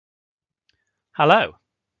Hello.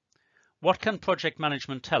 What can project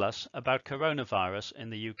management tell us about coronavirus in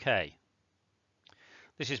the UK?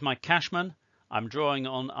 This is Mike Cashman. I'm drawing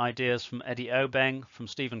on ideas from Eddie Obeng, from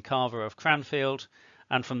Stephen Carver of Cranfield,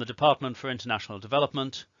 and from the Department for International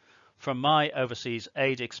Development, from my overseas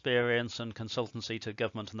aid experience and consultancy to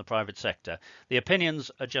government and the private sector. The opinions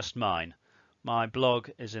are just mine. My blog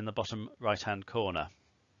is in the bottom right-hand corner.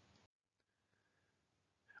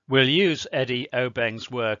 We'll use Eddie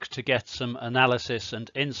Obeng's work to get some analysis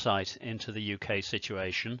and insight into the UK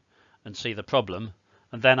situation and see the problem,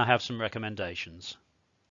 and then I have some recommendations.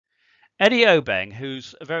 Eddie Obeng,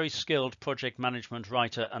 who's a very skilled project management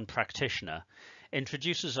writer and practitioner,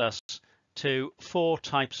 introduces us to 4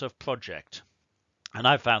 types of project, and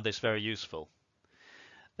I've found this very useful.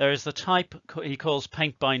 There is the type he calls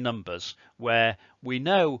paint by numbers, where we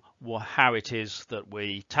know how it is that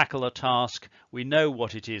we tackle a task, we know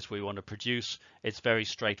what it is we want to produce, it's very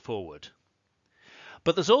straightforward.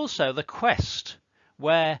 But there's also the quest,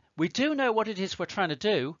 where we do know what it is we're trying to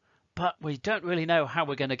do, but we don't really know how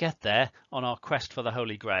we're going to get there on our quest for the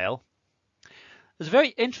Holy Grail. There's a very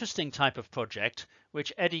interesting type of project,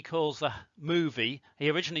 which Eddie calls the movie. He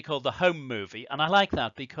originally called the home movie, and I like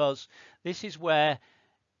that because this is where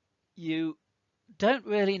you don't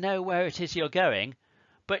really know where it is you're going,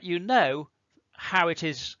 but you know how it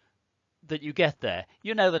is that you get there.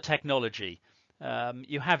 You know the technology.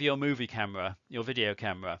 You have your movie camera, your video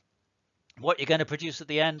camera. What you're going to produce at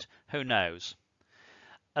the end, who knows?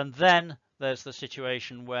 And then there's the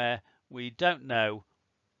situation where we don't know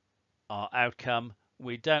our outcome,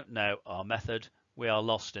 we don't know our method, we are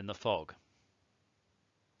lost in the fog.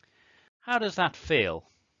 How does that feel?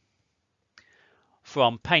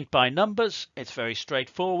 From paint by numbers, it's very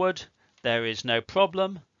straightforward. There is no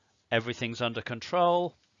problem. Everything's under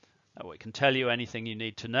control. We can tell you anything you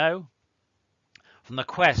need to know. From the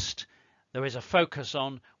quest, there is a focus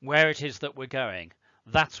on where it is that we're going.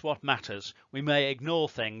 That's what matters. We may ignore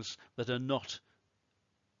things that are not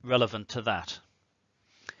relevant to that.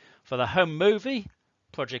 For the home movie,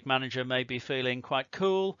 project manager may be feeling quite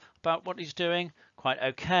cool about what he's doing, quite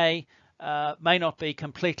okay. May not be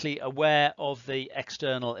completely aware of the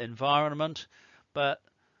external environment, but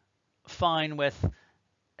fine with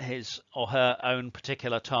his or her own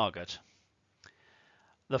particular target.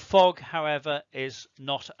 The fog, however, is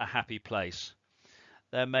not a happy place.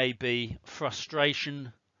 There may be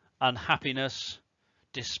frustration, unhappiness,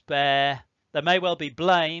 despair. There may well be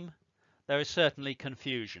blame. There is certainly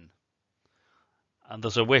confusion. And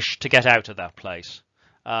there's a wish to get out of that place.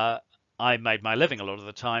 I made my living a lot of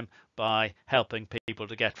the time by helping people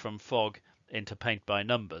to get from fog into paint by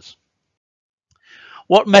numbers.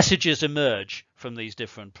 What messages emerge from these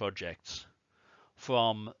different projects?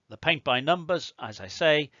 From the paint by numbers, as I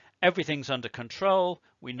say, everything's under control,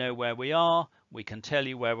 we know where we are, we can tell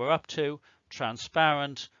you where we're up to,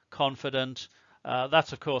 transparent, confident.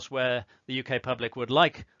 That's of course where the UK public would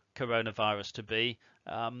like coronavirus to be,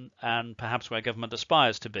 and perhaps where government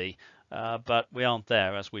aspires to be, but we aren't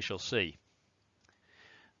there, as we shall see.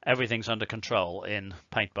 Everything's under control in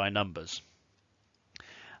paint by numbers.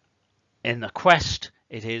 In the quest,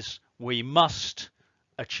 it is we must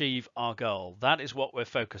achieve our goal. That is what we're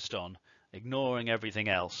focused on, ignoring everything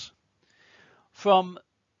else. From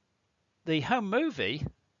the home movie,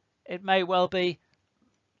 it may well be,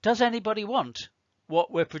 does anybody want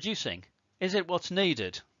what we're producing? Is it what's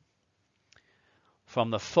needed? From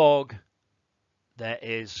the fog, there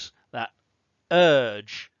is that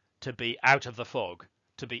urge to be out of the fog,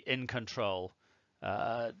 to be in control,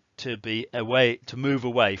 to move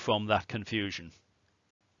away from that confusion.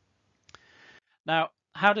 Now,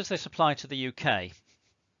 how does this apply to the UK?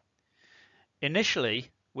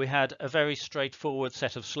 Initially, we had a very straightforward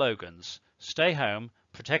set of slogans: stay home,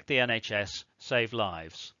 protect the NHS, save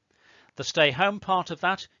lives. The stay home part of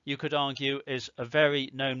that, you could argue, is a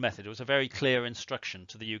very known method. It was a very clear instruction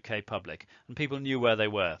to the UK public, and people knew where they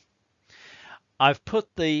were. I've put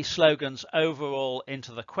the slogans overall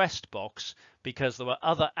into the quest box because there were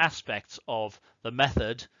other aspects of the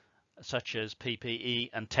method, such as PPE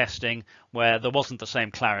and testing, where there wasn't the same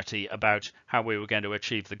clarity about how we were going to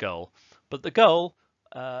achieve the goal. But the goal,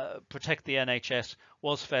 protect the NHS,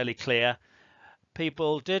 was fairly clear.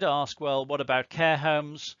 People did ask, well, what about care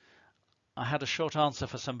homes? I had a short answer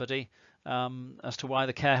for somebody as to why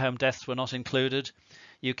the care home deaths were not included.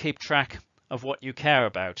 You keep track of what you care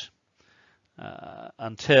about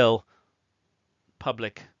until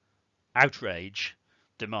public outrage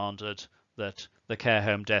demanded that the care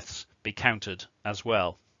home deaths be counted as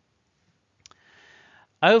well.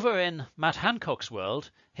 Over in Matt Hancock's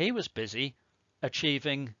world, he was busy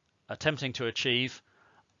attempting to achieve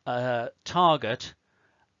target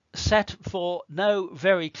set for no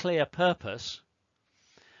very clear purpose,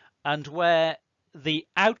 and where the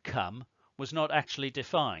outcome was not actually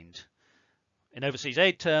defined. In overseas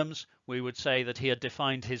aid terms, we would say that he had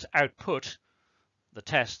defined his output, the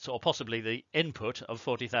tests, or possibly the input of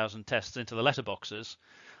 40,000 tests into the letterboxes,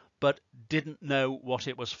 but didn't know what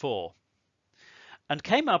it was for. And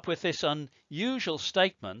came up with this unusual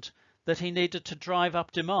statement that he needed to drive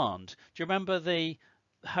up demand. Do you remember the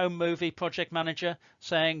home movie project manager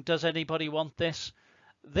saying, "Does anybody want this?"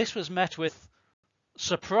 This was met with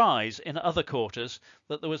surprise in other quarters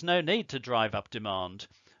that there was no need to drive up demand.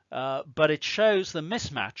 But it shows the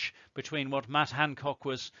mismatch between what Matt Hancock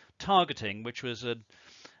was targeting, which was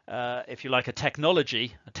if you like, a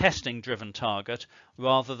technology, a testing driven target,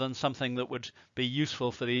 rather than something that would be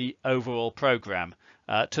useful for the overall program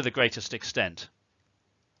to the greatest extent.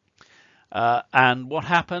 And what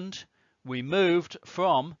happened? We moved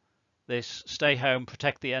from this stay home,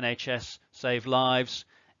 protect the NHS, save lives,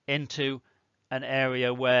 into an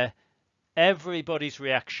area where everybody's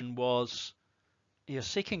reaction was, you're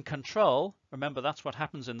seeking control. Remember, that's what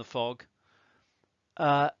happens in the fog.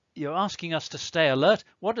 You're asking us to stay alert.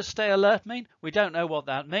 What does stay alert mean? We don't know what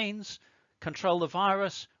that means. Control the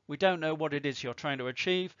virus. We don't know what it is you're trying to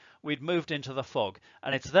achieve. We'd moved into the fog.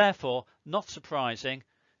 And it's therefore not surprising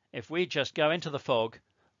if we just go into the fog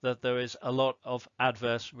that there is a lot of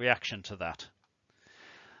adverse reaction to that.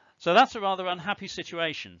 So that's a rather unhappy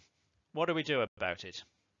situation. What do we do about it?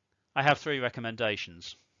 I have 3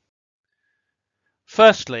 recommendations.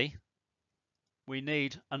 Firstly, we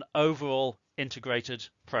need an overall integrated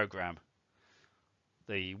program.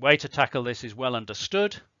 The way to tackle this is well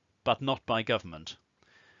understood, but not by government.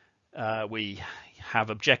 We have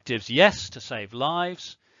objectives, yes, to save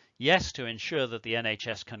lives, yes, to ensure that the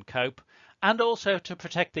NHS can cope, and also to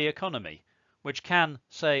protect the economy, which can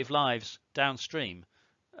save lives downstream,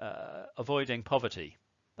 avoiding poverty.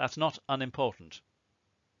 That's not unimportant.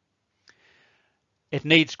 It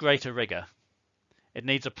needs greater rigour. It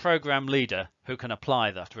needs a programme leader who can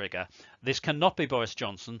apply that rigour. This cannot be Boris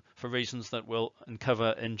Johnson for reasons that we'll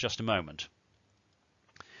uncover in just a moment.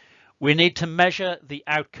 We need to measure the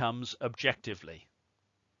outcomes objectively.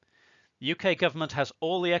 The UK government has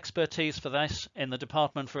all the expertise for this in the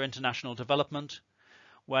Department for International Development.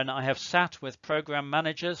 When I have sat with programme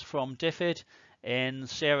managers from DFID in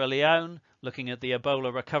Sierra Leone looking at the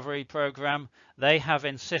Ebola recovery programme, they have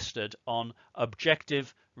insisted on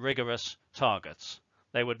objective, rigorous targets.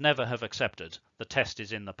 They would never have accepted the test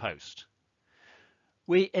is in the post.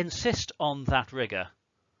 We insist on that rigour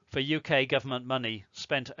for UK government money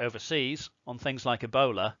spent overseas on things like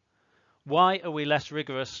Ebola. Why are we less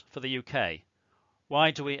rigorous for the UK?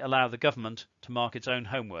 Why do we allow the government to mark its own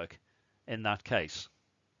homework in that case?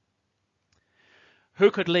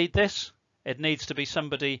 Who could lead this? It needs to be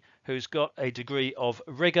somebody who's got a degree of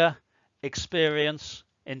rigour, experience,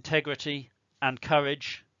 integrity, and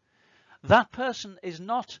courage. That person is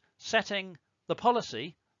not setting the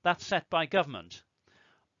policy, that's set by government.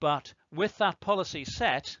 But with that policy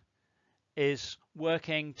set, is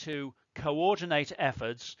working to coordinate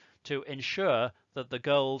efforts to ensure that the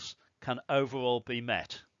goals can overall be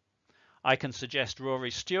met. I can suggest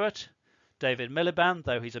Rory Stewart, David Miliband,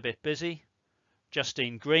 though he's a bit busy,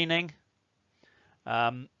 Justine Greening.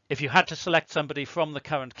 If you had to select somebody from the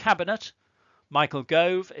current cabinet, Michael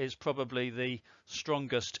Gove is probably the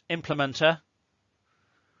strongest implementer,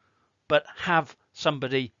 but have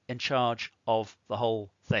somebody in charge of the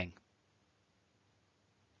whole thing.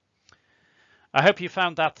 I hope you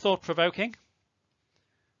found that thought-provoking.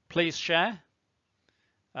 Please share.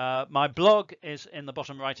 My blog is in the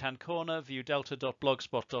bottom right-hand corner,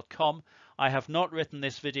 viewdelta.blogspot.com. I have not written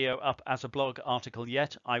this video up as a blog article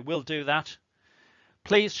yet. I will do that.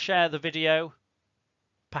 Please share the video.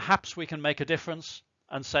 Perhaps we can make a difference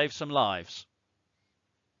and save some lives.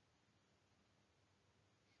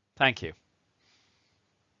 Thank you.